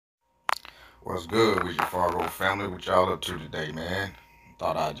What's good with your Fargo family? What y'all up to today, man?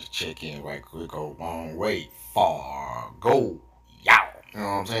 Thought I'd just check in right quick. Oh, long way. Fargo. Y'all. You know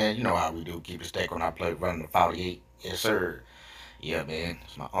what I'm saying? You know how we do. Keep it stack on our plate, running the 48. Yes, sir. Yeah, man.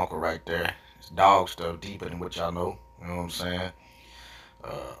 It's my uncle right there. It's dog stuff deeper than what y'all know. You know what I'm saying?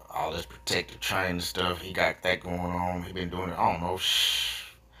 All this protective training stuff. He got that going on. He been doing it, I don't know,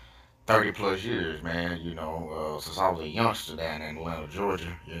 30 plus years, man. Since I was a youngster down in Atlanta,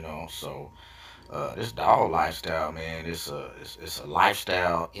 Georgia, so this dog lifestyle, man, it's a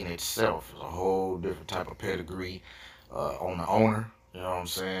lifestyle in itself. It's a whole different type of pedigree on the owner. You know what I'm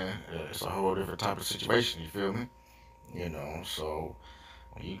saying? It's a whole different type of situation. You feel me? So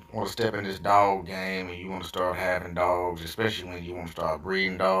when you want to step in this dog game and you want to start having dogs, especially when you want to start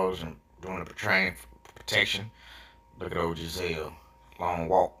breeding dogs and doing the training for protection. Look at old Giselle, long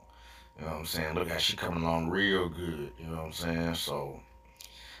walk. You know what I'm saying? Look how she coming along real good. You know what I'm saying?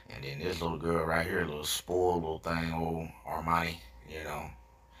 And then this little girl right here, little spoiled little thing, old Armani, you know.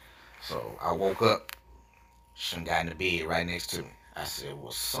 So I woke up, she done got in the bed right next to me. I said,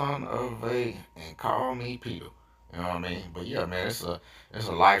 well, son of a, and call me Peter. You know what I mean? But yeah, man, it's a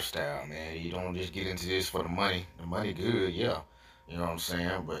lifestyle, man. You don't just get into this for the money. The money good, yeah. You know what I'm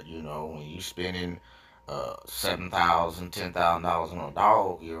saying? But when you spending $7,000, $10,000 on a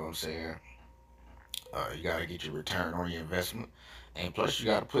dog, you know what I'm saying? You gotta get your return on your investment, and plus you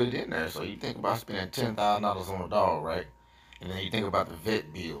gotta put it in there. So you think about spending $10,000 on a dog, right? And then you think about the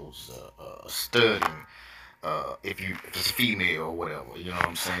vet bills, studying, if it's female or whatever. You know what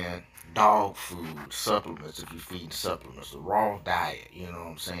I'm saying? Dog food, supplements if you feed supplements, the raw diet. You know what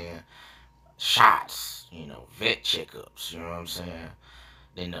I'm saying? Shots, vet checkups. You know what I'm saying?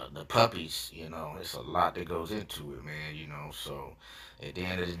 Then the puppies. It's a lot that goes into it, man. So at the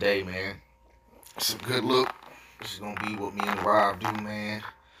end of the day, man, it's a good look. This is gonna be what me and Rob do, man.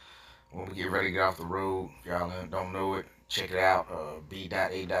 When we get ready to get off the road, if y'all don't know it, check it out.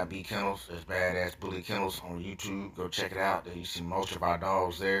 B.A.B Kennels. That's Badass Bully Kennels on YouTube. Go check it out. You see most of our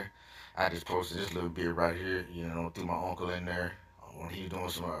dogs there. I just posted this little bit right here, threw my uncle in there when he was doing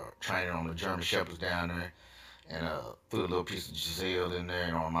some training on the German Shepherds down there. And threw a little piece of Giselle in there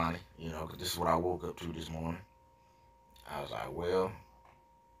and Armani, 'cause this is what I woke up to this morning. I was like, well,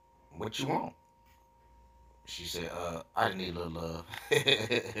 what you want? She said, I just need a little love.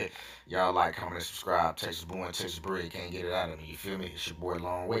 Y'all like, comment, and subscribe. Texas boy and Texas bread. Can't get it out of me. You feel me? It's your boy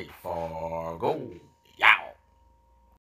Long Way. Fargo.